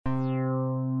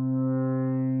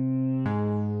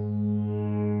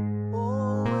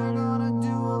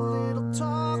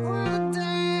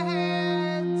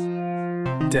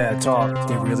Dad talk,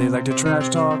 they really like to trash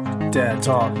talk. Dad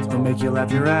talk, they'll make you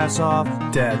laugh your ass off.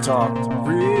 Dad talk,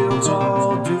 real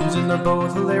tall dudes and they're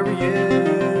both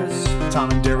hilarious. Tom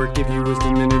and Derek give you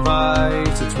wisdom and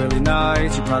advice. It's really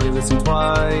nice, you probably listen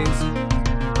twice.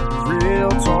 Real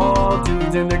tall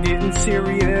dudes and they're getting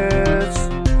serious.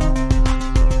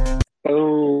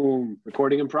 Boom.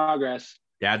 Recording in progress.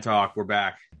 Dad talk, we're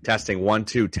back. Testing 1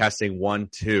 2, testing 1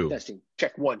 2. Testing.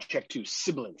 Check 1, check 2.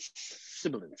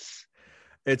 Sibilance.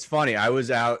 It's funny. I was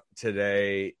out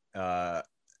today at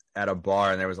a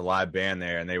bar and there was a live band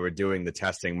there and they were doing the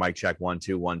testing mic check 1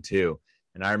 2 1 2.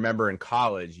 And I remember in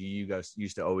college you guys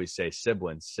used to always say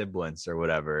sibilance or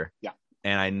whatever. Yeah.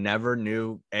 And I never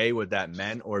knew A, what that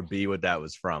meant, or B, what that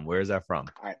was from. Where is that from?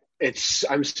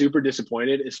 I'm super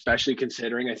disappointed, especially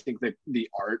considering I think that the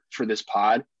art for this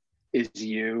pod is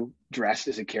you dressed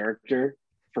as a character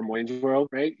from Wayne's World,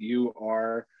 right? You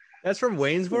are. That's from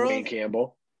Wayne's World? Wayne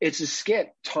Campbell. It's a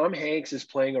skit. Tom Hanks is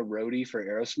playing a roadie for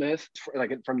Aerosmith,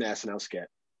 from the SNL skit.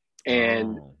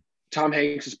 And Tom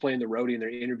Hanks is playing the roadie and they're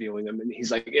interviewing him. And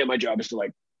he's like, yeah, my job is to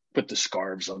put the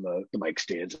scarves on the mic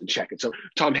stands and check it. So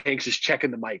Tom Hanks is checking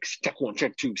the mics. Check 1,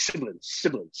 check 2,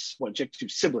 sibilance. 1, check 2,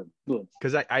 sibilance.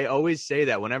 Because I always say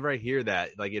that whenever I hear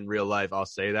that, like in real life, I'll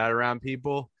say that around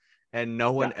people and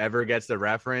no one ever gets the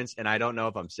reference. And I don't know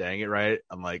if I'm saying it right.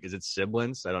 I'm like, is it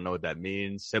sibilance? I don't know what that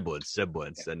means. Sibilance.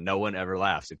 Yeah. And no one ever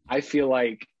laughs. I feel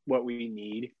like what we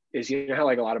need is, you know how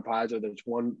a lot of pods are, there's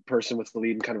one person with the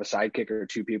lead and kind of a sidekick or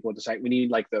two people at the site. We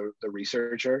need the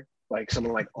researcher,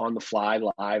 someone on the fly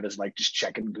live is just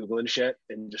checking Google and shit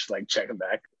and just checking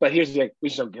back. But here's the thing, we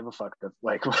just don't give a fuck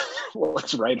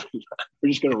what's right. We're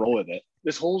just gonna roll with it.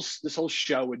 This whole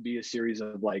show would be a series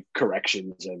of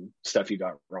corrections and stuff you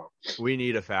got wrong. We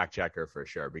need a fact checker for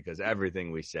sure, because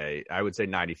everything we say, I would say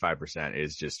 95%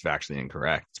 is just factually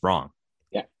incorrect. It's wrong.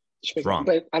 Yeah. It's wrong.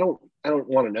 But I don't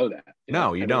want to know that.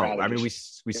 No, you don't. I mean, we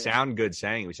sound good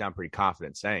saying it. We sound pretty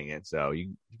confident saying it. So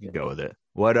you can go with it.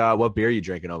 What beer are you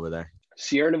drinking over there?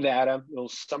 Sierra Nevada, little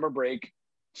summer break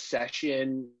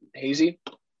session hazy.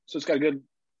 So it's got a good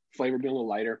flavor, being a little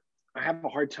lighter. I have a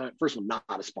hard time. First of all, not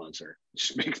a sponsor.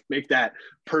 Just make that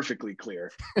perfectly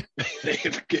clear. They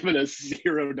have given us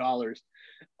 $0,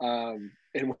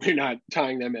 and we're not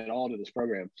tying them at all to this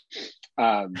program.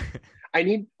 I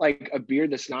need a beer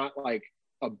that's not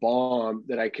a bomb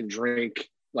that I can drink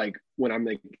when I'm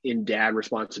in dad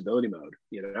responsibility mode,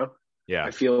 Yeah.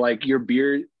 I feel like your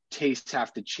beer tastes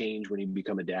have to change when you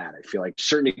become a dad. I feel like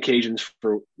certain occasions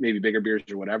for maybe bigger beers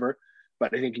or whatever,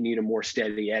 but I think you need a more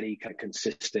steady Eddie kind of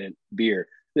consistent beer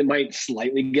that might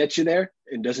slightly get you there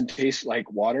and doesn't taste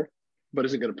like water, but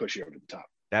isn't going to push you over the top.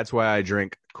 That's why I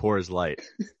drink Coors Light,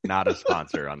 not a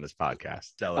sponsor on this podcast.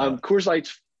 Coors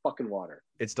Light's fucking water.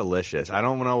 It's delicious. I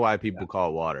don't know why people call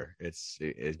it water.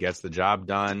 It gets the job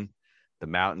done. The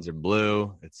mountains are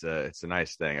blue. It's a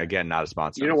nice thing. Again, not a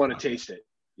sponsor. You don't want to taste it.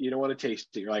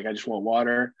 You're like, I just want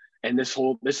water. And this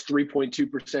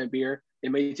 3.2% beer,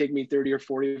 it may take me 30 or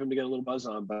 40 of them to get a little buzz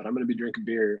on, but I'm going to be drinking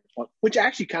beer, which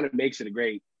actually kind of makes it a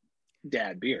great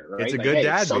dad beer, right? It's a good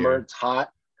dad summer, beer. It's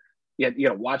hot. You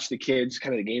got to watch the kids,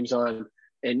 kind of the game's on.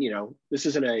 And, this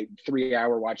isn't a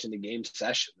 3-hour watching the game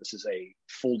session. This is a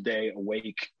full day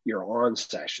awake, you're on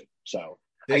session. So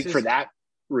for that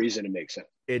reason, it makes sense.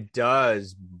 It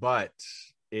does, but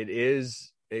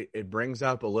it brings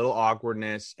up a little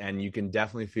awkwardness, and you can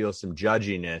definitely feel some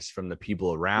judginess from the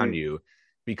people around you,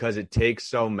 because it takes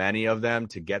so many of them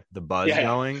to get the buzz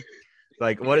going.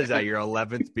 What is that, your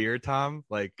 11th beer, Tom?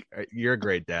 You're a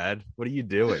great dad. What are you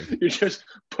doing? You're just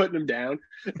putting them down,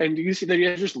 and you see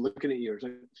they're just looking at you. It's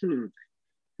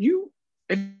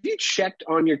have you checked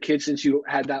on your kids since you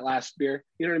had that last beer?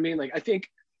 You know what I mean?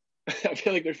 I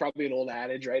feel like there's probably an old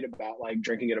adage, right, about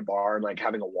drinking at a bar and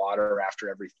having a water after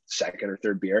every second or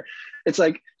third beer. It's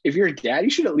if you're a dad, you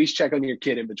should at least check on your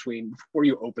kid in between before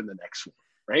you open the next one,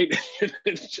 right?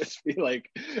 Just be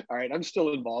all right, I'm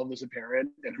still involved as a parent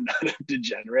and I'm not a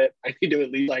degenerate. I need to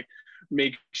at least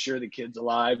make sure the kid's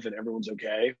alive and everyone's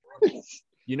okay.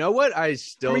 You know what? I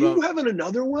still Are don't. you having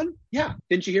another one? Yeah.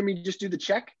 Didn't you hear me just do the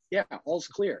check? Yeah, all's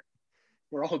clear.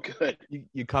 We're all good.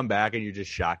 You come back and you're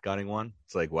just shotgunning one.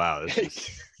 It's wow.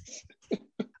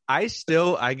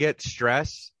 I get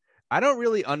stress. I don't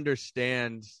really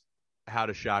understand how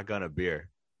to shotgun a beer.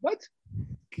 What?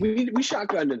 We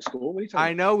shotgunned in school. What are you talking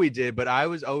I know we did, but I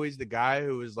was always the guy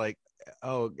who was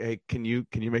oh, hey, can you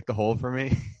make the hole for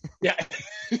me? Yeah.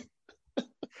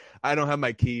 I don't have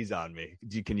my keys on me.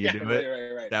 Can you do it?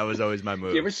 Right. That was always my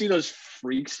move. You ever see those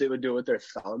freaks that would do it with their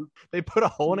thumb? They put a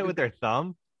hole in it with their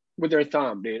thumb? With their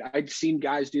thumb, dude. I'd seen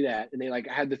guys do that, and they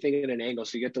had the thing in an angle,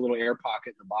 so you get the little air pocket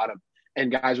in the bottom,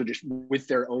 and guys would just with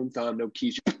their own thumb, no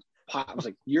keys, pop. I was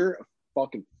like, you're a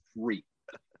fucking freak.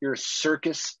 You're a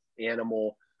circus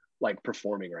animal, like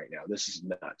performing right now. This is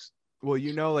nuts. Well,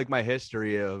 like my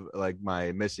history of like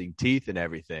my missing teeth and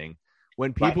everything.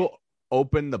 When people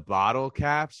open the bottle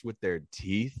caps with their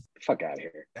teeth, fuck out of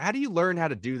here. How do you learn how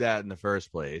to do that in the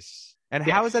first place? And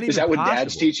how is that even Is that what possible?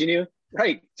 Dad's teaching you?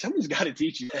 Right. Someone's got to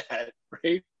teach you that,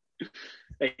 right?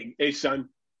 Hey, son,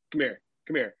 come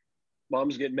here.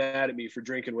 Mom's getting mad at me for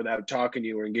drinking without talking to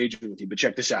you or engaging with you, but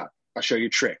check this out. I'll show you a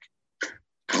trick.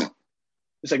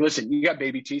 It's like, listen, you got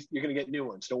baby teeth. You're going to get new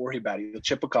ones. Don't worry about it. You'll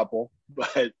chip a couple,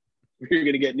 but you're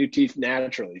going to get new teeth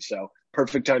naturally. So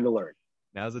perfect time to learn.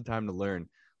 Now's the time to learn.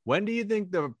 When do you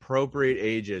think the appropriate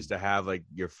age is to have like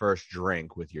your first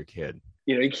drink with your kid?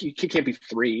 You can't be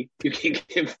 3. You can't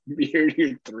give beer to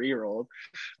your 3-year-old.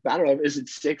 I don't know. Is it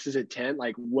 6? Is it 10?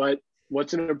 Like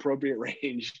what's an appropriate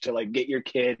range to like give your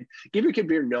kid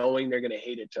beer knowing they're going to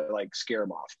hate it to like scare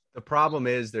them off? The problem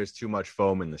is there's too much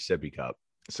foam in the sippy cup.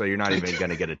 So you're not even going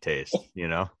to get a taste,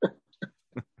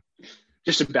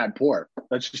 Just a bad pour.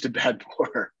 That's just a bad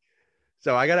pour.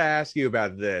 So I got to ask you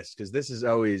about this because this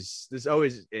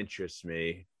always interests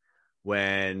me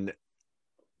when,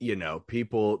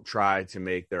 people try to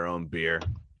make their own beer.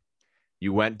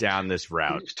 You went down this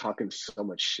route. You're just talking so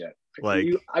much shit.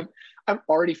 I'm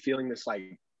already feeling this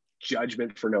like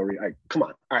judgment for no reason. Like, come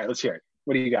on. All right, let's hear it.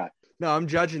 What do you got? No, I'm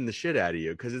judging the shit out of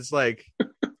you because it's like,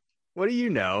 what do you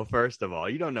know? First of all,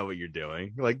 you don't know what you're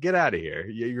doing. Like, get out of here.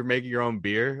 You're making your own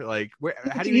beer. Like,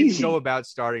 how do you even go about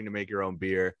starting to make your own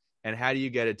beer? And how do you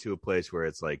get it to a place where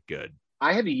it's like good?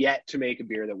 I have yet to make a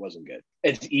beer that wasn't good.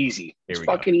 It's easy. It's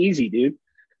fucking easy, dude.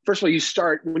 First of all,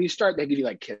 when you start, they give you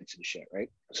like kits and shit, right?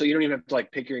 So you don't even have to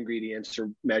like pick your ingredients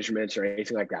or measurements or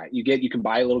anything like that. You can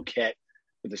buy a little kit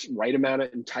with this right amount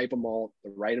and type of malt,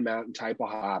 the right amount and type of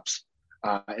hops,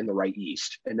 and the right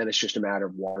yeast. And then it's just a matter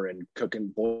of water and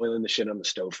boiling the shit on the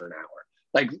stove for an hour.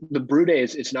 Like the brew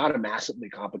days, it's not a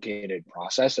massively complicated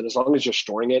process. And as long as you're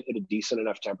storing it at a decent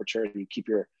enough temperature and you keep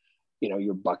your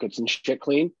buckets and shit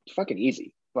clean, it's fucking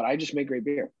easy. But I just make great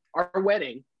beer. Our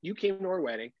wedding, you came to our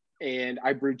wedding and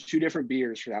I brewed 2 different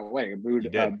beers for that wedding. I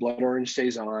brewed Blood Orange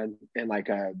Saison and like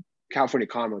a California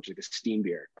Common, which is like a steam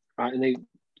beer. And they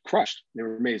crushed. They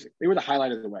were amazing. They were the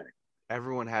highlight of the wedding.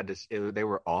 Everyone had to, they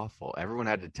were awful. Everyone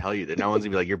had to tell you that. No one's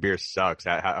gonna be like, your beer sucks.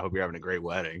 I hope you're having a great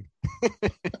wedding.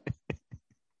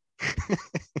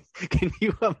 Can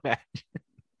you imagine?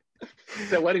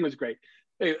 That wedding was great.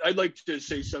 Hey, I'd like to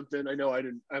say something. I know I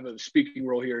didn't have a speaking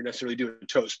role here, necessarily do a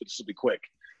toast, but this will be quick.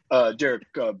 Derek,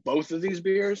 both of these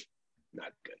beers,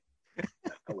 not good.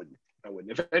 I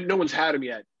wouldn't. If no one's had them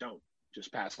yet, don't.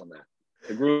 Just pass on that.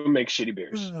 The groom makes shitty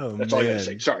beers. That's all I gotta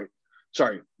say.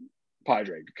 Sorry.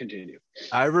 Padre, continue.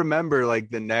 I remember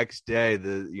like the next day,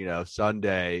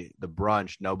 Sunday, the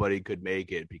brunch, nobody could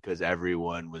make it because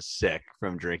everyone was sick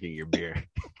from drinking your beer.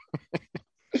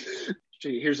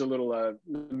 Here's a little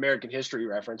American history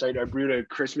reference. I brewed a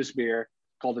Christmas beer,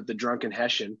 called it the Drunken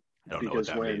Hessian, because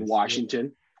when in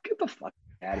Washington, get the fuck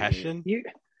out of Hessian? Here.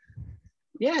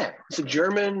 Yeah, it's a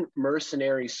German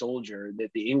mercenary soldier that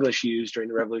the English used during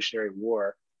the Revolutionary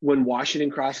War. When Washington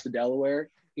crossed the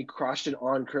Delaware, he crossed it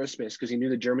on Christmas because he knew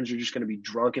the Germans were just going to be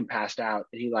drunk and passed out,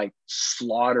 and he like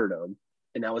slaughtered them.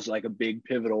 And that was like a big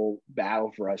pivotal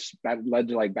battle for us. That led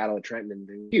to like Battle of Trenton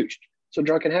and huge. So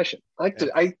Drunken Hessian.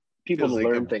 People to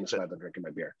learn things about them drinking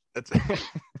my beer. It's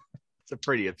a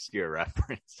pretty obscure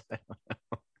reference.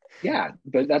 Yeah,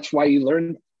 but that's why you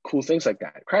learn cool things like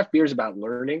that. Craft beer is about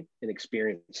learning and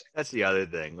experience. That's the other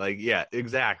thing. Like, yeah,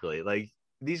 exactly. Like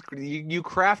these, you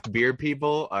craft beer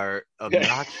people are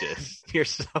obnoxious. You're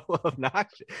so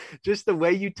obnoxious. Just the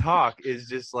way you talk is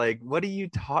just like, what do you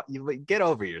talk? Get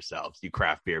over yourselves, you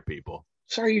craft beer people.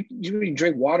 Sorry, you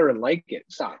drink water and like it.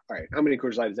 Stop. All right, how many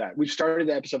Coors Light is that? We've started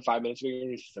the episode 5 minutes ago. You're in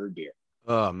your 3rd beer.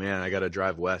 Oh man, I got to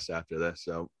drive west after this,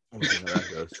 so we'll see how that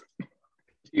goes.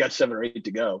 You got 7 or 8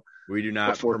 to go. We do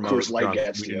not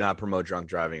promote drunk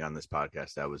driving on this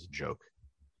podcast. That was a joke.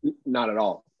 Not at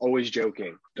all. Always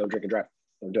joking. Don't drink and drive.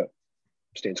 Don't do it.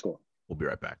 Stay in school. We'll be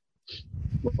right back.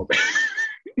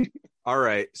 All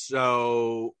right.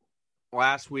 So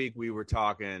last week we were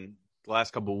talking. The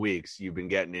last couple of weeks, you've been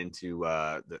getting into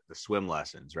the swim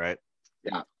lessons, right?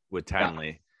 Yeah. With Tenley.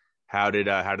 Yeah. How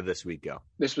did this week go?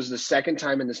 This was the 2nd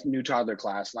time in this new toddler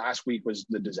class. Last week was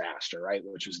the disaster, right?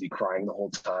 Which was the crying the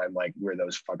whole time, like we're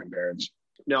those fucking parents.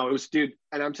 No, it was, dude.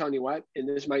 And I'm telling you what, and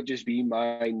this might just be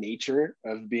my nature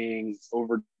of being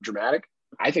over dramatic.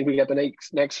 I think we got the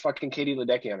next fucking Katie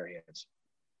Ledecky on our hands.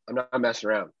 I'm not messing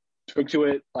around. Took to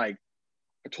it like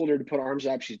I told her to put arms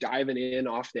up. She's diving in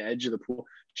off the edge of the pool.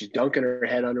 She's dunking her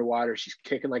head underwater. She's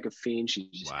kicking like a fiend. She's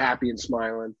just happy and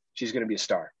smiling. She's going to be a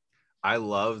star. I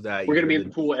love that. We're going to be in the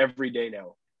pool every day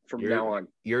now from now on.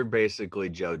 You're basically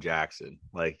Joe Jackson.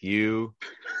 Like you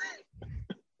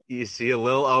see a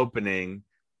little opening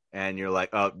and you're like,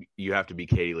 oh, you have to be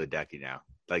Katie Ledecky now.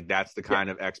 Like that's the kind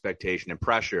of expectation and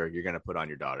pressure you're going to put on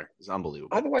your daughter. It's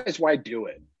unbelievable. Otherwise, why do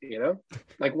it? You know,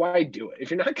 like why do it?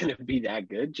 If you're not going to be that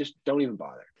good, just don't even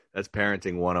bother. That's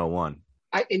parenting 101.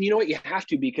 And you know what? You have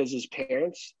to, because as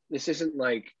parents, this isn't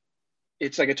like,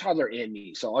 it's like a toddler and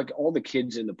me. So like all the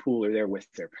kids in the pool are there with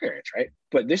their parents, right?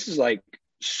 But this is like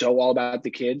so all about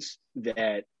the kids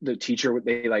that the teacher,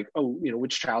 they like, oh, you know,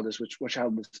 which child is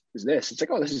this? It's like,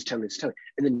 oh, this is Tenley. And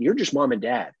then you're just mom and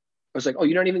dad. I was like, oh,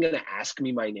 you're not even going to ask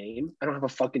me my name? I don't have a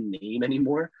fucking name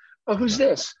anymore. Oh, who's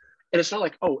this? And it's not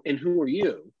like, oh, and who are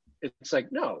you? It's like,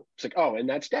 no. It's like, oh, and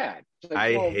that's dad. Like,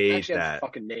 I hate that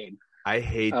fucking name. I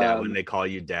hate that when they call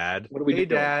you dad. What do we do?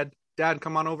 Dad,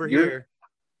 come on over here.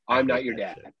 I'm not your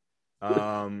dad.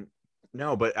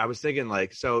 No, but I was thinking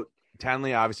like, so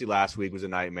Tenley obviously last week was a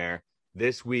nightmare.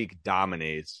 This week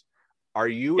dominates. Are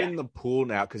you in the pool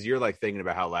now? Because you're like thinking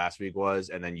about how last week was,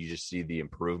 and then you just see the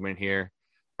improvement here.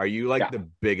 Are you like the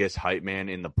biggest hype man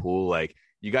in the pool? Like,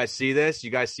 you guys see this? You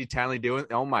guys see Tenley doing?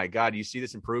 Oh my God, you see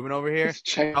this improvement over here?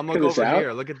 Come look over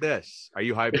here. Look at this. Are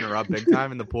you hyping her up big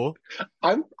time in the pool?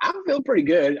 I feel pretty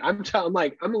good. I'm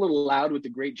a little loud with the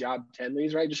great job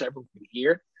Tenley's, right? Just so everyone can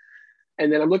hear.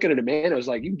 And then I'm looking at Amanda. I was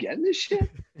like, "You getting this shit?"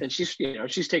 And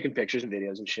she's taking pictures and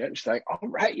videos and shit. And she's like, "All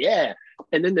right, yeah."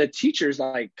 And then the teacher's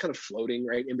like kind of floating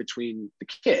right in between the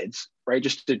kids, right?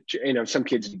 Just to, some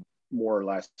kids more or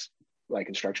less like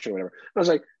instruction or whatever. And I was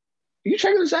like, "Are you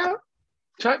checking this out?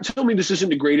 Tell me this isn't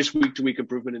the greatest week-to-week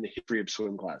improvement in the history of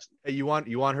swim class." Hey, you want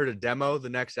her to demo the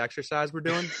next exercise we're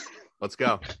doing? Let's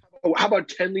go. Oh, how about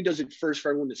Tenley does it first for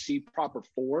everyone to see proper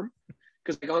form?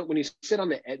 Because when you sit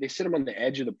they sit them on the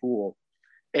edge of the pool,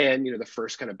 and the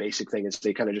first kind of basic thing is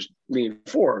they kind of just lean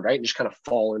forward, right, and just kind of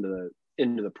fall into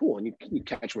the pool, and you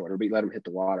catch water, but you let them hit the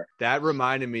water. That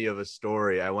reminded me of a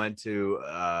story. I went to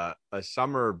a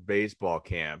summer baseball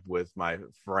camp with my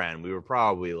friend. We were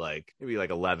probably maybe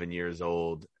 11 years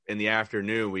old. In the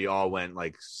afternoon, we all went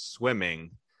like swimming,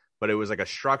 but it was like a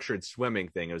structured swimming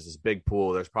thing. It was this big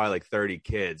pool. There's probably like 30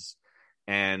 kids.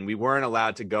 And we weren't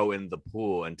allowed to go in the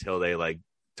pool until they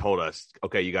told us,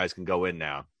 okay, you guys can go in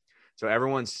now. So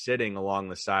everyone's sitting along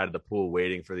the side of the pool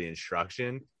waiting for the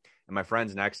instruction. And my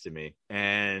friend's next to me.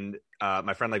 And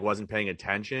my friend wasn't paying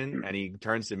attention. And he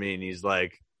turns to me and he's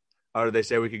like, "Oh, did they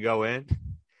say we could go in?"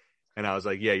 And I was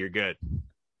like, "Yeah, you're good."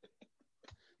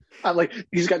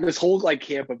 He's got this whole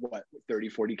camp of 30,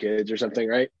 40 kids or something,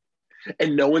 right?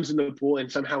 And no one's in the pool.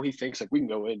 And somehow he thinks we can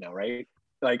go in now, right?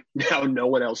 Now no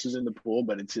one else is in the pool,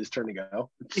 but it's his turn to go.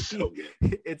 It's so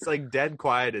good. It's dead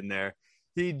quiet in there.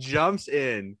 He jumps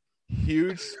in,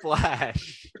 huge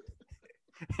splash,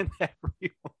 and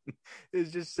everyone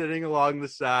is just sitting along the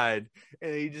side,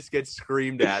 and he just gets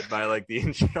screamed at by the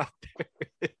instructor.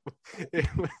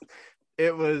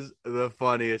 It was the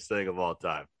funniest thing of all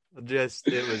time. It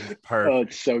was perfect. Oh,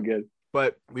 it's so good.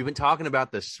 But we've been talking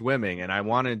about the swimming, and I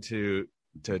wanted to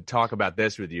talk about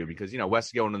this with you because Wes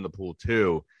is going in the pool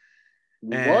too.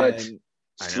 What?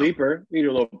 Sleeper? You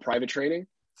do a little private training?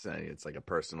 It's like a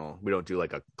personal. We don't do a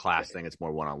class thing. It's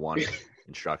more one-on-one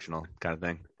instructional kind of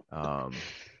thing.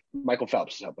 Michael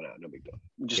Phelps is helping out. No big deal.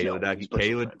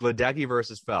 Katie Ledecky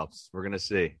versus Phelps. We're gonna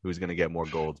see who's gonna get more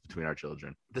golds between our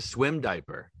children. The swim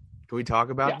diaper. Can we talk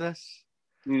about this?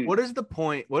 What is the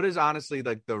point? What is honestly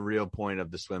the real point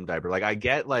of the swim diaper? I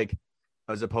get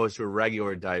as opposed to a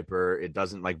regular diaper, it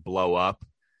doesn't blow up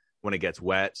when it gets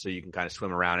wet, so you can kind of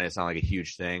swim around it. It's not a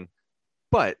huge thing.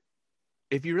 But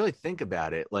if you really think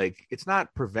about it, it's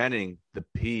not preventing the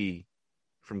pee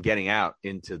from getting out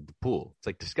into the pool.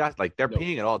 It's disgusting. They're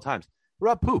peeing at all times.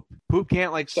 What about poop? Poop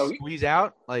can't squeeze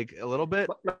out a little bit.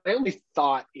 My only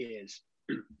thought is,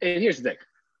 and here's the thing: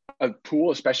 a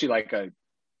pool, especially like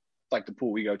the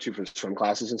pool we go to for swim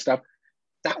classes and stuff,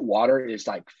 that water is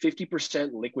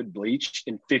 50% liquid bleach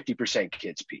and 50%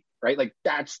 kids pee, right?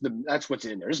 That's what's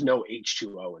in there. There's no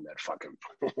H2O in that fucking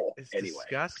pool. It's anyway.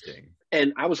 Disgusting.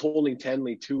 And I was holding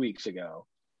Tenley 2 weeks ago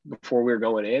before we were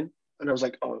going in, and I was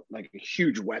a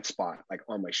huge wet spot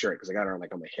on my shirt because I got her on my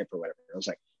hip or whatever. I was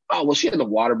oh well, she had the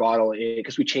water bottle in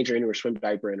because we changed her into her swim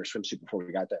diaper and her swimsuit before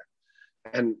we got there,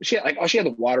 and she had she had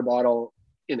the water bottle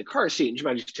in the car seat and she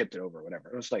might have just tipped it over or whatever.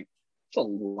 And I was it's a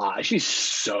lot. She's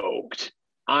soaked.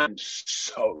 I'm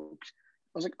soaked.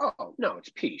 I was oh, no, it's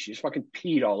pee. She's fucking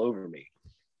peed all over me.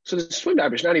 So the swim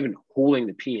diaper is not even holding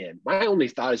the pee in. My only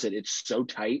thought is that it's so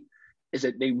tight is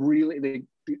that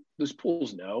those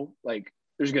pools know, like,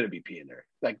 there's going to be pee in there.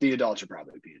 Like, the adults are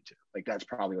probably peeing too. Like, that's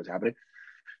probably what's happening.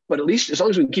 But at least as long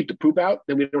as we can keep the poop out,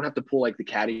 then we don't have to pull like the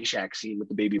Caddyshack scene with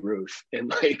the baby Ruth and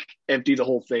like empty the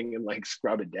whole thing and like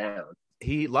scrub it down.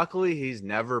 Luckily he's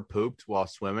never pooped while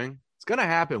swimming. It's gonna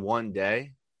happen one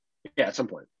day. Yeah, at some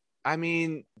point. I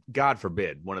mean, God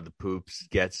forbid one of the poops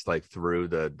gets like through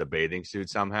the bathing suit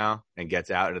somehow and gets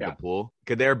out into the pool.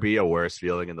 Could there be a worse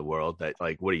feeling in the world that,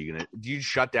 like, what are you gonna do? You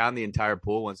shut down the entire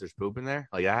pool once there's poop in there?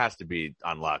 Like, that has to be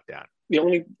on lockdown.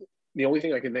 The only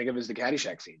thing I can think of is the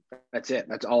Caddyshack scene. That's it.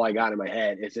 That's all I got in my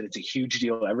head, is that it's a huge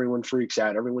deal. Everyone freaks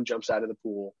out. Everyone jumps out of the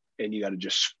pool, and you got to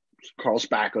just, Carl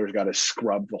Spackler's got to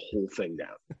scrub the whole thing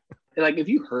down. And like, if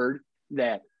you heard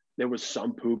that there was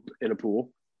some poop in a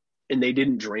pool and they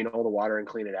didn't drain all the water and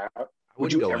clean it out,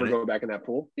 would you ever go back in that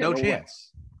pool? Yeah, no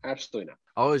chance. Way. Absolutely not.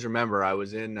 I always remember I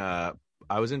was in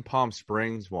Palm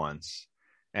Springs once,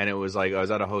 and it was like I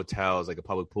was at a hotel. It was like a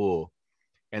public pool,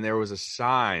 and there was a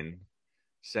sign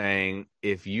saying,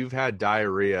 if you've had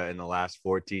diarrhea in the last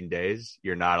 14 days,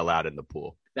 you're not allowed in the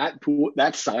pool.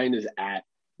 That sign is at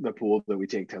the pool that we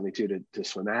take Tony to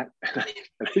swim at.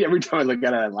 And every time I look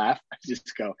at it, I laugh. I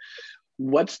just go,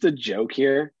 what's the joke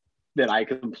here that I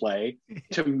can play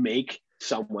to make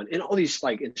someone, and all these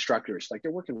like instructors, like,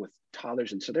 they're working with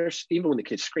toddlers, and so they're, even when the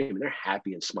kids scream, and they're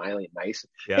happy and smiling and nice.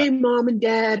 Yeah. Hey, mom and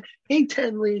dad. Hey,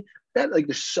 Tenley. That, like,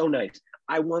 they're so nice.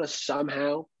 I want to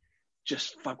somehow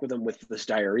just fuck with them with this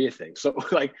diarrhea thing. So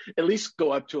like, at least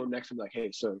go up to them next time, like,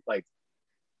 hey, so like,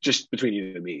 just between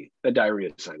you and me, that diarrhea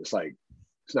sign is like,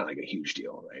 it's not like a huge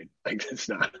deal, right? Like, it's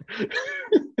not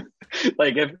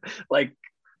like, if like,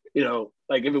 you know,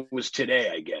 like if it was today,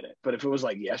 I get it. But if it was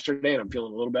like yesterday and I'm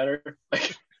feeling a little better,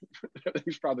 like,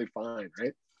 everything's probably fine,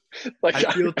 right? Like,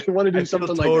 I want to do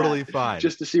something like totally that, fine,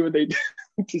 just to see what they do.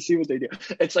 To see what they do.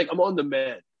 It's like, I'm on the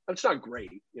mend. It's not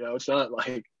great, you know. It's not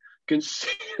like,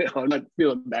 I'm not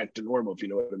feeling back to normal, if you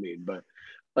know what I mean. But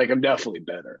like, I'm definitely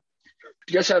better.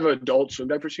 Do you guys have adult swim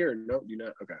diapers here? No, do you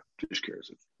not? Okay, just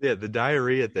curious. Yeah, the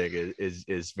diarrhea thing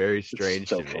is very strange. It's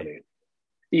so funny. Me.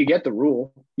 You get the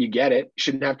rule, you get it.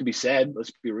 Shouldn't have to be said.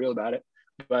 Let's be real about it.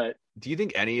 But do you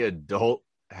think any adult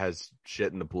has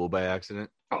shit in the pool by accident?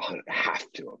 Oh,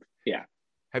 have to. Yeah.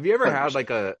 Have you ever 100%.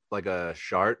 Had like a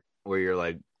shart where you're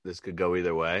like, this could go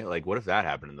either way? Like, what if that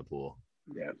happened in the pool?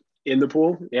 Yeah, in the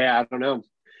pool. Yeah, I don't know.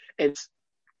 I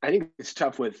think it's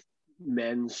tough with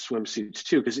men's swimsuits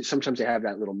too, because sometimes they have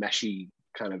that little meshy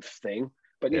kind of thing.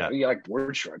 But you know, you like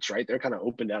board shorts, right? They're kind of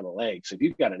open down the legs. So if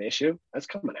you've got an issue, that's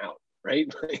coming out,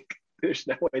 right? Like, there's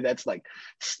no way that's like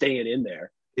staying in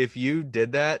there. If you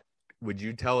did that, would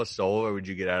you tell a soul, or would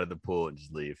you get out of the pool and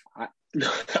just leave? I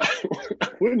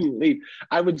wouldn't leave.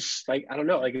 I would, like, I don't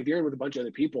know. Like, if you're in with a bunch of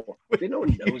other people, they no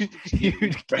one knows it's you,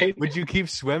 right? Would you keep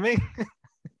swimming?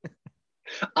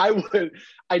 I would.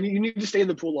 You need to stay in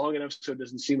the pool long enough so it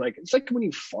doesn't seem like, it's like when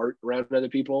you fart around other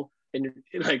people and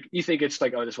you're like, you think it's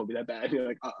like, oh, this won't be that bad. And you're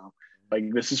like, uh-oh, like,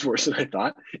 this is worse than I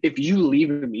thought. If you leave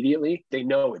immediately, they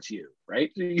know it's you, right?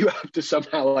 You have to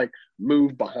somehow like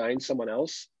move behind someone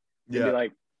else and be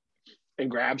like, and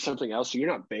grab something else. So you're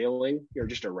not bailing, you're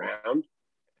just around.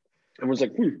 Everyone's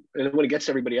like, And then when it gets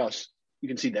to everybody else, you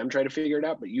can see them try to figure it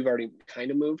out, but you've already kind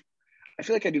of moved. I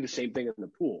feel like I do the same thing in the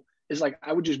pool. It's like,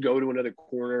 I would just go to another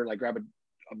corner, like grab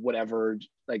a whatever,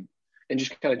 like, and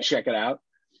just kind of check it out,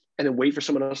 and then wait for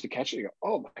someone else to catch it. You go,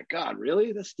 oh my God,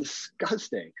 really? That's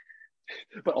disgusting.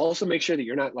 But also make sure that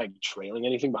you're not like trailing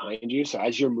anything behind you. So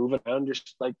as you're moving around,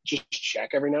 just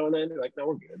check every now and then. You're like, no,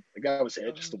 we're good. Like, that was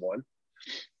it, just the one.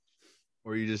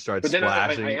 Or you just start but then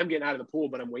splashing. I am getting out of the pool,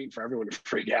 but I'm waiting for everyone to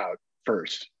freak out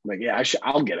first. I'm like, yeah,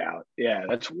 I'll get out. Yeah,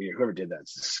 that's weird. Whoever did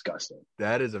that's disgusting.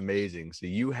 That is amazing. So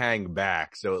you hang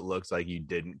back so it looks like you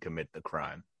didn't commit the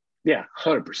crime. Yeah,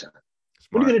 100%.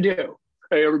 What are you gonna do?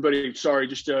 Hey, everybody, sorry,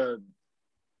 just I don't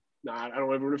want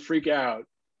everyone to freak out,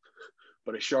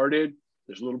 but I sharted.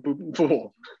 There's a little poop in the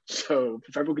pool. So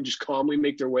if everyone can just calmly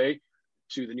make their way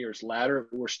to the nearest ladder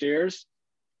or stairs,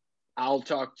 I'll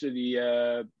talk to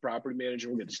the property manager.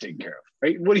 We'll get this taken care of,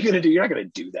 right? What are you going to do? You're not going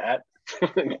to do that.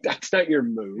 That's not your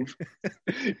move.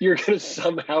 You're going to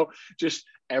somehow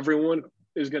everyone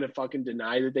is going to fucking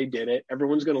deny that they did it.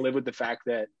 Everyone's going to live with the fact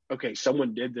that, okay,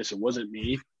 someone did this. It wasn't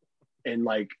me. And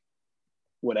like,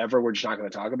 whatever, we're just not going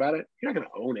to talk about it. You're not going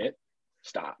to own it.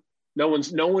 Stop. No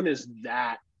one is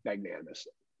that magnanimous.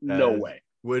 No way.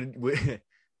 Would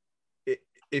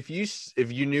if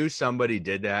you knew somebody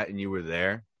did that and you were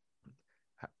there,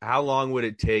 how long would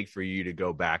it take for you to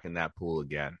go back in that pool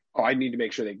again? Oh, I need to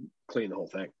make sure they clean the whole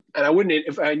thing. And I wouldn't,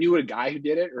 if I knew a guy who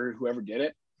did it or whoever did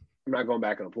it, I'm not going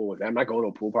back in a pool with them. I'm not going to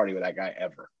a pool party with that guy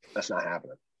ever. That's not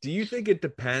happening. Do you think it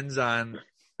depends on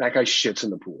That guy shits in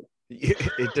the pool.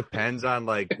 it depends on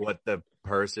like what the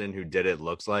person who did it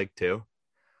looks like too?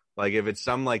 Like if it's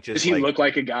some like just Does he like look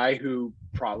like a guy who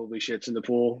probably shits in the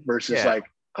pool versus Yeah. like,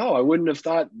 oh, I wouldn't have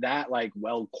thought that like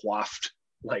well coiffed,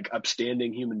 like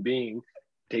upstanding human being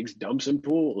takes dumps in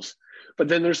pools. But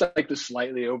then there's like the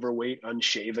slightly overweight,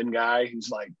 unshaven guy who's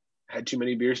like had too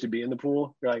many beers to be in the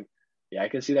pool. You're like, yeah, I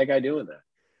can see that guy doing that.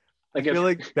 Like I feel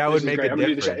like that would make a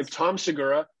difference. If Tom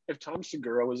Segura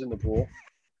was in the pool,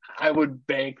 I would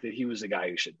bank that he was the guy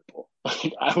who shit in the pool.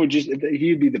 I would just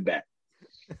he'd be the bet.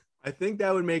 I think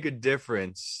that would make a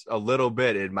difference a little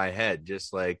bit in my head.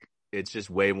 Just like it's just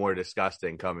way more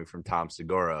disgusting coming from Tom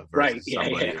Segura versus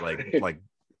somebody like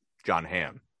John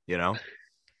Hamm, you know?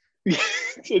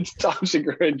 It's Tom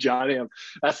Segura and John Hamm.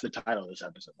 That's the title of this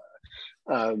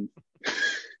episode.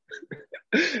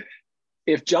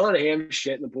 If John Hamm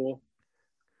shit in the pool,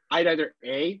 I'd either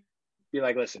A, be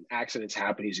like, listen, accidents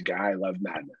happen. He's a guy. I love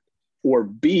Mad Men. Or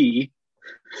B,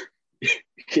 you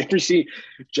ever see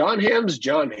John Hamm's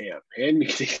John Hamm? Hand me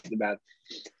the Mad.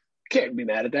 Can't be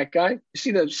mad at that guy. You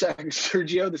see the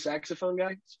Sergio, the saxophone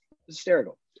guy? It's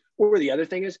hysterical. Or the other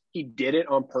thing is he did it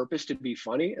on purpose to be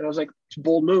funny. And I was like, it's a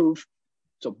bold move.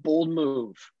 It's a bold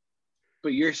move.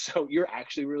 But you're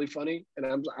actually really funny.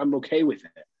 And I'm okay with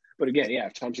it. But again, yeah,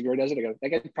 if Tom Segura does it, I go, that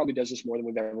guy probably does this more than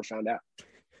we've ever found out.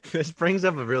 This brings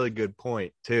up a really good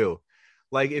point too.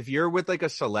 Like if you're with like a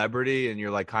celebrity and you're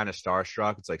like kind of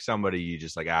starstruck, it's like somebody you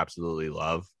just like absolutely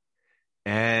love,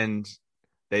 and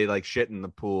they like shit in the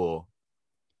pool.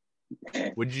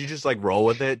 Would you just like roll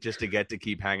with it just to get to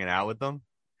keep hanging out with them?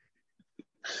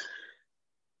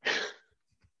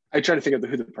 I try to think of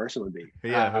who the person would be.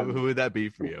 Yeah, who would that be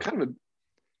for you? Kind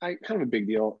of a big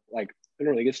deal. Like I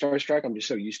don't really get starstruck. I'm just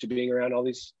so used to being around all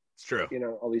these. It's true.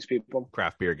 All these people.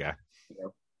 Craft beer guy.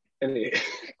 And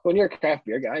when you're a craft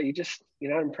beer guy,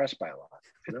 you're not impressed by a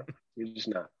lot. You're just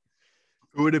not.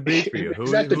 Who would it be for you?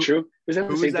 Is that the truth? Is that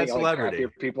the same thing? Celebrity?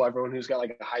 Like people, everyone who's got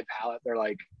like a high palate,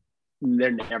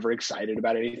 they're never excited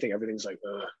about anything. Everything's like,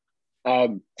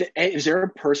 ugh. Is there a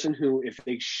person who, if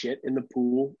they shit in the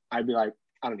pool, I'd be like,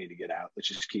 I don't need to get out. Let's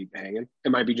just keep hanging.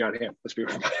 It might be John Hamm. Let's be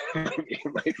real. It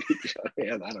might be John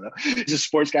Hamm. I don't know. He's a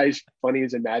sports guy. He's funny.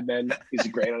 He's in Mad Men. He's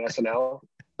great on SNL.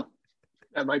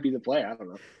 That might be the play. I don't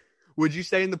know. Would you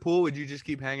stay in the pool? Would you just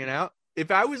keep hanging out?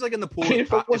 If I was like in the pool,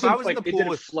 if I was in the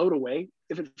pool, float away.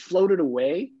 If it floated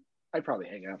away, I'd probably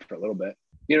hang out for a little bit.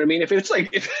 You know what I mean? If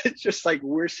it's just like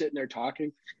we're sitting there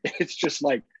talking, it's just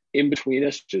like in between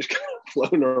us, just kind of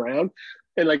floating around,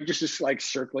 and like just like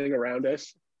circling around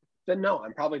us, then no,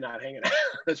 I'm probably not hanging out.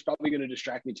 That's probably going to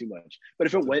distract me too much. But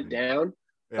if it went down,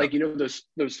 like those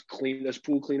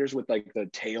pool cleaners with like the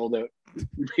tail that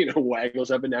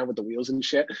waggles up and down with the wheels and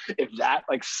shit. If that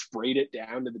like sprayed it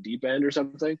down to the deep end or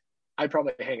something, I'd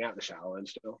probably hang out in the shallow end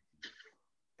still.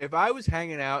 If I was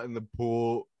hanging out in the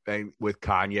pool with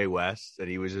Kanye West and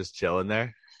he was just chilling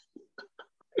there,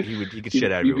 he could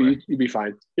shit everywhere. You'd be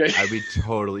fine. Yeah.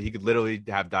 He could literally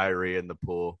have diarrhea in the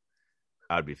pool.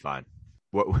 I'd be fine.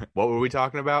 What were we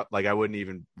talking about? Like I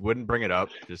wouldn't bring it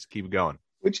up. Just keep going.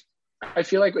 Which I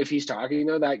feel like if he's talking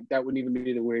though, that wouldn't even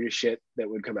be the weirdest shit that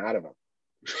would come out of him.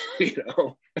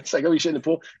 It's like, oh, you shit in the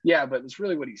pool. Yeah, but it's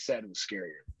really what he said was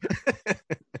scarier.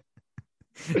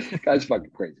 Guy's fucking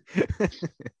crazy.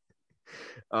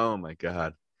 Oh my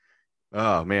God.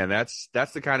 Oh man, that's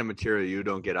the kind of material you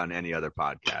don't get on any other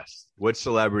podcast. Which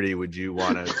celebrity would you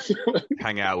want to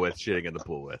hang out with shitting in the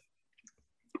pool with?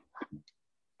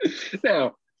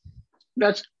 Now,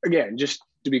 that's again, just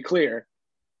to be clear,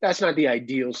 that's not the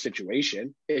ideal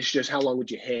situation. It's just how long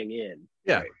would you hang in?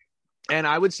 Yeah. Right? And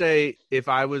I would say if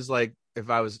I was like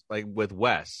with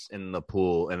Wes in the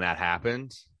pool and that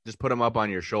happened, just put him up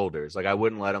on your shoulders. Like I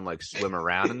wouldn't let him like swim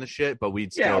around in the shit, but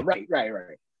we'd still right.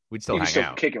 We'd still hang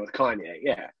out. Kick it with Kanye.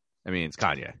 Yeah. I mean, it's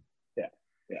Kanye.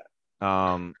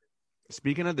 Yeah.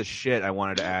 Speaking of the shit, I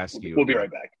wanted to ask you. We'll be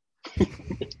right back.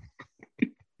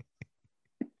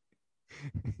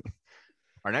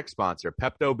 Our next sponsor,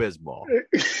 Pepto-Bismol.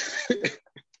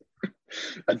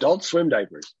 Adult swim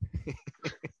diapers.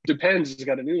 Depends. It's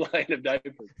got a new line of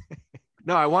diapers.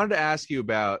 No, I wanted to ask you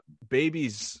about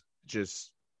babies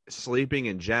just sleeping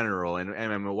in general.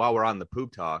 And while we're on the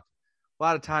poop talk, a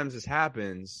lot of times this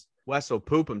happens. Wes will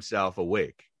poop himself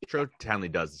awake. Tro Townley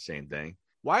does the same thing.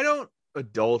 Why don't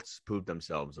adults poop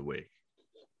themselves awake?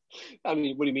 I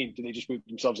mean, what do you mean? Do they just poop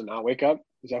themselves and not wake up?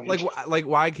 Is that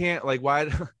why can't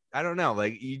why? I don't know.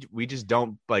 We just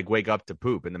don't wake up to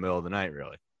poop in the middle of the night,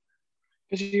 really.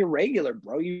 Because you're regular,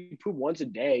 bro. You poop once a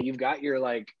day. You've got your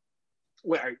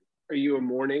what are you a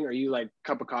morning? Are you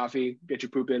cup of coffee, get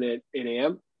your poop in at 8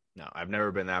 a.m.? No, I've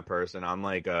never been that person. I'm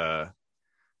like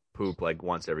poop like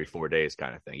once every 4 days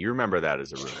kind of thing. You remember that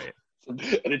as a roommate.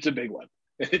 And it's a big one.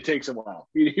 It takes a while.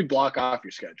 You block off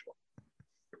your schedule.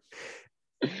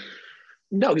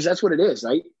 No, because that's what it is,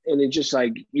 right? And it's just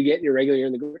like you get in your regular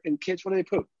and kids, what do they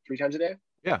poop? 3 times a day?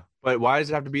 Yeah, but why does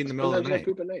it have to be in the middle of the night?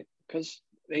 Poop at night because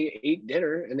they ate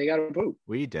dinner and they got to poop.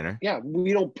 We eat dinner. Yeah,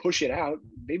 we don't push it out.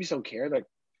 Babies don't care. Like,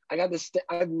 I got this.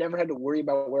 I've never had to worry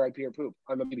about where I pee or poop.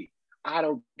 I'm a baby. I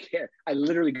don't care. I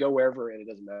literally go wherever and it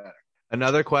doesn't matter.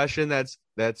 Another question that's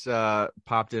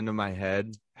popped into my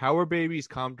head: how are babies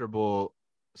comfortable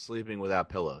sleeping without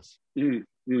pillows? No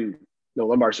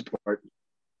lumbar support.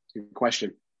 Good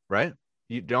question. Right?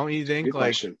 You think Good like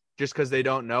question. Just because they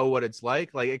don't know what it's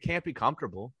like it can't be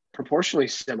comfortable. Proportionally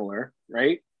similar,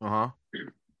 right? Uh-huh.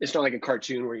 It's not like a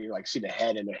cartoon where you like see the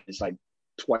head and it's like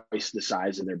twice the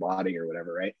size of their body or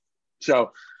whatever, right?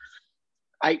 So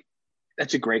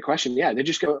that's a great question. Yeah, they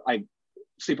just go like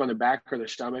sleep on their back or their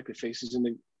stomach, their faces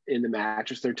in the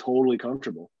mattress. They're totally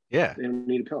comfortable. Yeah. They don't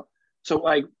need a pillow. So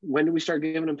like when do we start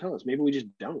giving them pillows? Maybe we just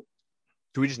don't.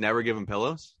 Do we just never give them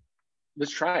pillows?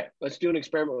 Let's try it. Let's do an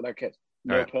experiment with our kids.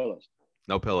 No pillows.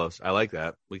 No pillows. I like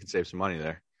that. We can save some money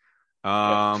there.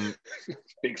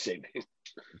 Big savings.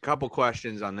 A couple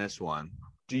questions on this one.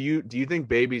 Do you think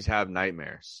babies have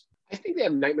nightmares? I think they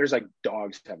have nightmares like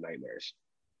dogs have nightmares.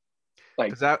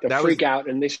 Like that freak out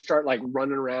and they start like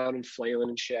running around and flailing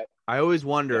and shit. I always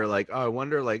wonder,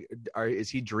 is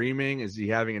he dreaming? Is he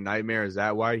having a nightmare? Is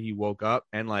that why he woke up?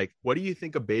 And like, what do you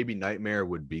think a baby nightmare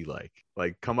would be like?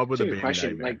 Like, come up with a baby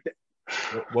question. nightmare.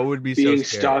 Like, what would be being so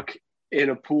scary? stuck in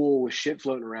a pool with shit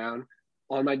floating around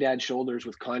on my dad's shoulders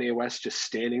with Kanye West just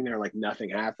standing there like nothing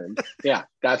happened. Yeah,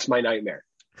 that's my nightmare.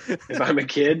 If I'm a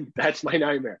kid, that's my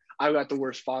nightmare. I've got the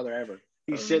worst father ever.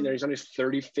 He's sitting there. He's on his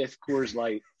 35th Coors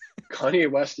Light. Kanye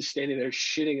West is standing there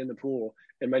shitting in the pool,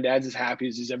 and my dad's as happy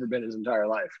as he's ever been his entire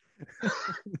life.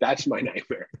 That's my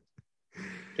nightmare.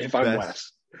 If I'm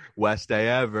West day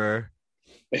ever.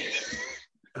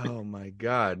 Oh my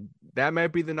God. That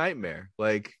might be the nightmare.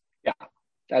 Like, yeah,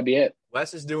 that'd be it.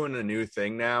 Wes is doing a new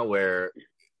thing now where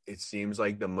it seems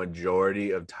like the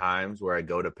majority of times where I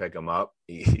go to pick him up,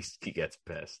 he gets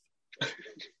pissed.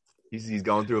 He's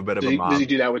going through a bit of a mom. Does he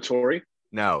do that with Tori?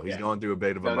 No, he's going through a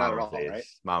bit of a mama face. Right?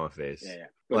 Mama face. Yeah.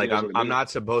 Like I'm not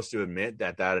supposed to admit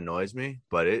that annoys me,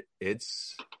 but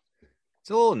it's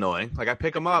a little annoying. Like I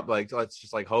pick him up, like it's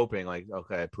just like hoping, like,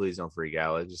 okay, please don't freak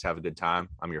out. Let's just have a good time.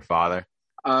 I'm your father.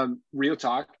 Real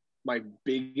talk. My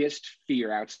biggest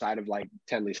fear outside of like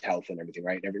Tenley's health and everything,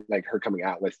 right? Like her coming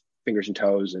out with fingers and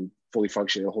toes and fully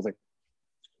functioning, the whole thing,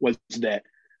 was that,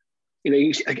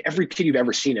 like every kid you've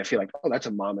ever seen, I feel like, oh, that's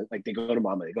a mama. Like they go to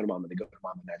mama, and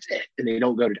that's it. And they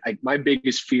don't go to, my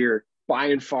biggest fear by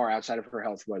and far outside of her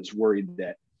health was worried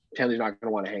that Tenley's not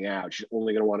going to want to hang out. She's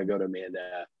only going to want to go to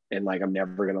Amanda. And like, I'm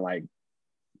never going to like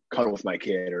cuddle with my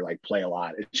kid or like play a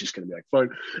lot. It's just going to be like fun.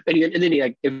 And then he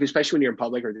like, especially when you're in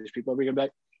public or there's people over, you're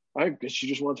like, I guess she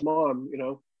just wants mom,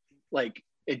 like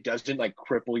it doesn't like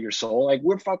cripple your soul. Like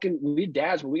we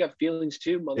dads, but we got feelings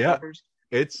too, motherfuckers.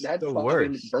 Yeah, that the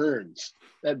worst.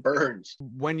 That burns.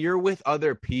 When you're with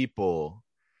other people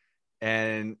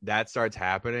and that starts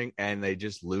happening and they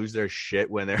just lose their shit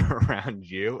when they're around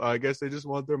you, I guess they just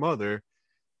want their mother.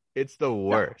 It's the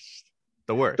worst.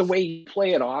 The worst. The way you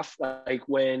play it off, like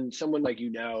when someone like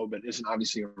but isn't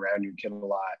obviously around your kid a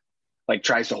lot, like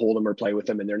tries to hold them or play with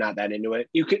them and they're not that into it,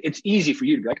 it's easy for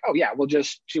you to be like, oh yeah, well,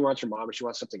 just she wants her mom or she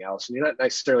wants something else. And you're not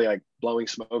necessarily like blowing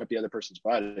smoke at the other person's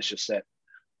butt. It's just that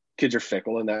kids are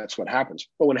fickle and that's what happens.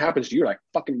 But when it happens to you, you're like,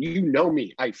 fucking,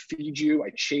 me. I feed you.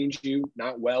 I change you.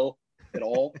 Not well at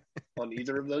all on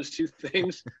either of those two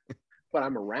things, but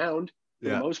I'm around for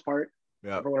the most part.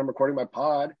 Yeah. When I'm recording my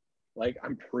pod, like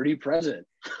I'm pretty present.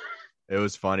 It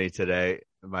was funny today.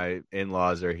 My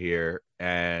in-laws are here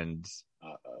and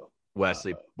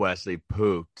Wesley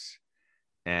pooped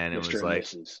and it was like,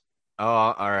 oh,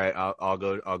 all right, I'll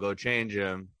go change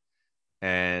him.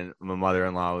 And my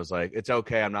mother-in-law was like, it's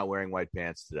okay, I'm not wearing white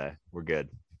pants today, we're good.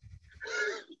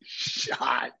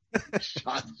 Shots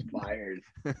fired.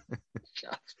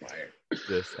 Shots fired.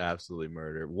 Just absolutely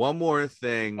murder. One more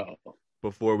thing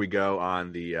before we go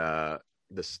on the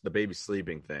baby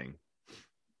sleeping thing.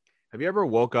 Have you ever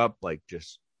woke up like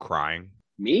just crying?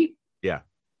 Me? Yeah.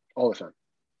 All the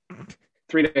time.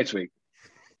 3 nights a week.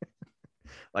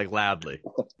 Like loudly.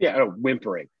 Yeah,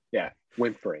 whimpering. Yeah,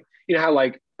 whimpering. You know how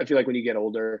like I feel like when you get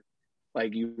older,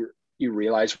 like you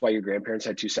realize why your grandparents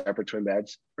had 2 separate twin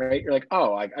beds, right? You're like,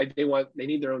 oh, they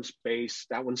need their own space.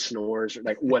 That one snores or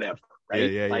like whatever, right?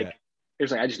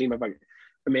 It's like I just need my fucking.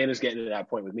 Amanda's getting to that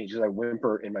point with me. Just like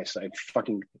whimper in my side,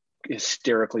 fucking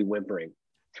hysterically whimpering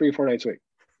 3 or 4 nights a week.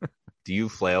 Do you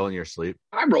flail in your sleep?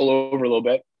 I roll over a little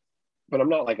bit, but I'm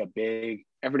not like a big.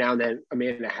 Every now and then,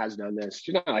 Amanda has done this.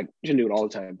 She's not like she didn't do it all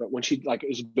the time, but when she like it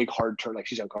was a big hard turn, like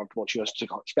she's uncomfortable, and she goes to,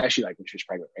 especially like when she was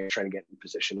pregnant, right, trying to get in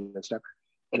position and stuff,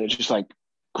 and it just like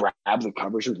grab the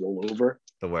covers and roll over,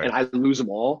 and I lose them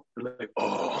all. I'm like,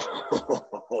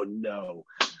 oh no,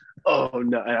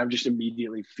 and I'm just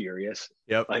immediately furious.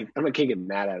 Yep. Like I can't get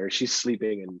mad at her. She's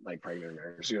sleeping and like pregnant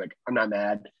her. So you're like, I'm not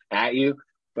mad at you,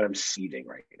 but I'm seething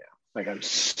right now. Like I'm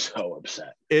so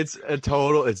upset. It's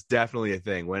definitely a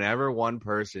thing. Whenever one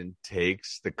person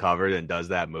takes the cover and does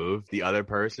that move, the other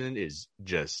person is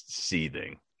just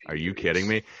seething. Are you kidding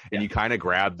me? And you kind of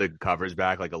grab the covers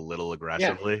back like a little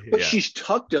aggressively. But she's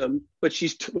tucked them, but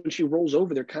when she rolls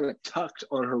over, they're kind of tucked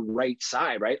on her right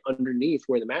side, right underneath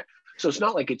where the mat. So it's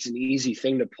not like it's an easy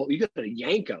thing to pull. You got to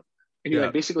yank them and you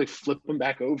like basically flip them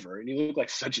back over and you look like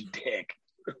such a dick.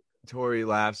 Tori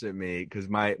laughs at me because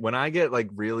when I get like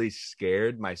really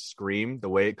scared, my scream, the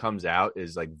way it comes out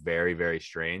is like very, very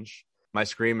strange. My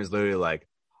scream is literally like,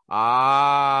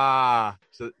 ah.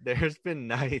 So there's been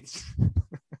nights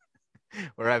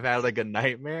where I've had like a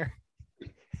nightmare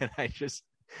and I just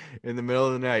in the middle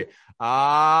of the night,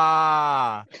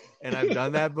 ah. And I've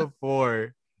done that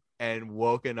before and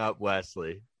woken up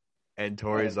Wesley. And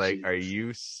Tori's like, are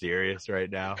you serious right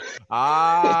now?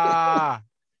 Ah.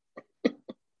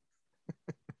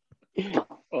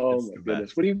 Oh my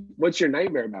goodness! What's your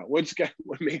nightmare about? What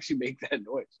makes you make that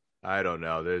noise? I don't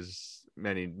know. There's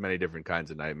many different kinds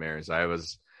of nightmares. I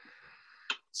was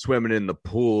swimming in the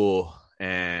pool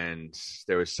and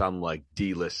there was some like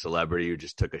D-list celebrity who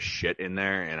just took a shit in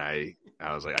there, and I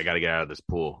was like, I gotta get out of this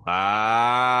pool.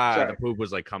 The poop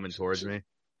was like coming towards me.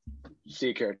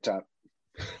 See Carrot Top.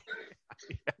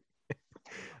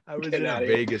 I was in a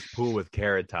Vegas pool with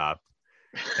Carrot Top,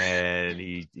 and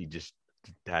he just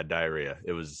had diarrhea.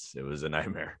 It was a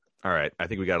nightmare. All right, I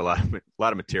think we got a lot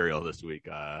of material this week.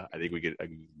 I think we could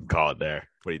call it there.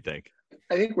 What do you think?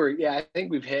 I think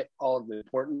we've hit all of the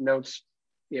important notes.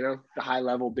 You know, the high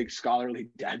level, big scholarly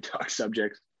dad talk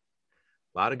subjects.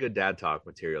 A lot of good dad talk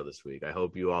material this week. I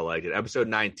hope you all liked it. Episode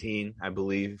 19, I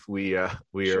believe we are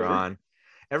on.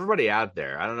 Everybody out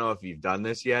there, I don't know if you've done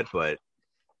this yet, but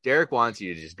Derek wants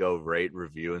you to just go rate,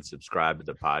 review, and subscribe to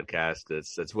the podcast.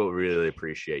 That's what we really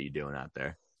appreciate you doing out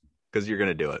there, because you're going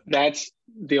to do it. That's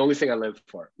the only thing I live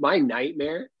for. My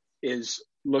nightmare is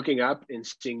looking up and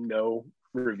seeing no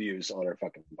reviews on our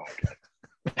fucking podcast.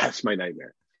 That's my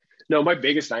nightmare. No, my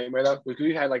biggest nightmare though, because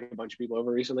we had like a bunch of people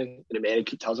over recently, and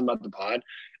Amanda tells them about the pod,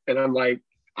 and I'm like,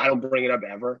 I don't bring it up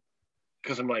ever,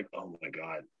 because I'm like, oh my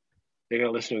god, they're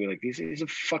gonna listen to me like he's a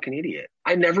fucking idiot.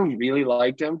 I never really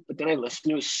liked him, but then I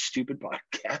listened to his stupid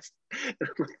podcast, and I'm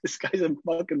like, this guy's a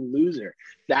fucking loser.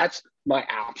 That's my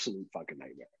absolute fucking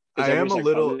nightmare. I am a like,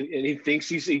 little, and he thinks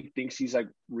he's like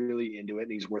really into it,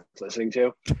 and he's worth listening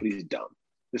to, but he's dumb.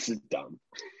 This is dumb.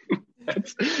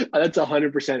 That's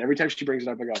 100%. Every time she brings it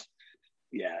up, I go,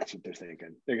 yeah, that's what they're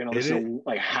thinking. They're going to listen to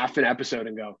like half an episode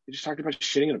and go, you just talked about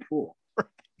shitting in a pool.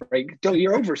 Right?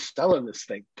 You're overselling this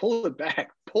thing. Pull it back.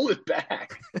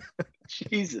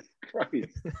 Jesus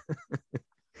Christ.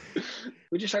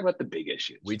 We just talk about the big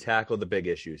issues. We tackle the big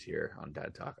issues here on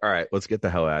Dad Talk. All right, let's get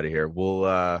the hell out of here.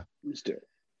 Let's do it.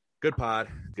 Good pod.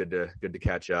 Good to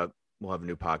catch up. We'll have a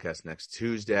new podcast next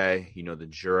Tuesday. You know the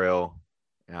drill.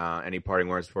 Any parting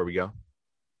words before we go?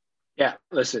 Yeah,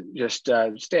 listen, just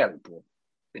stay out of the pool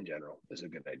in general is a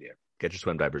good idea. Get your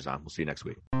swim diapers on. We'll see you next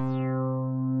week.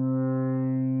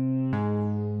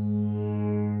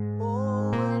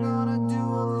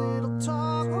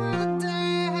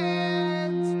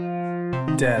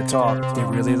 Dad Talk, they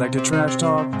really like to trash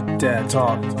talk. Dad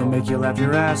Talk, they'll make you laugh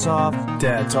your ass off.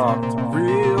 Dad Talk,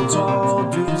 real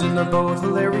tall dudes and they're both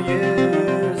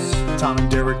hilarious. Tom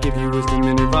and Derek give you wisdom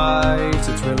and advice.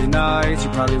 It's really nice, you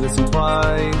probably listen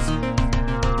twice.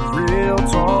 Real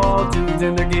tall dudes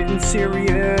and they're getting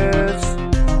serious.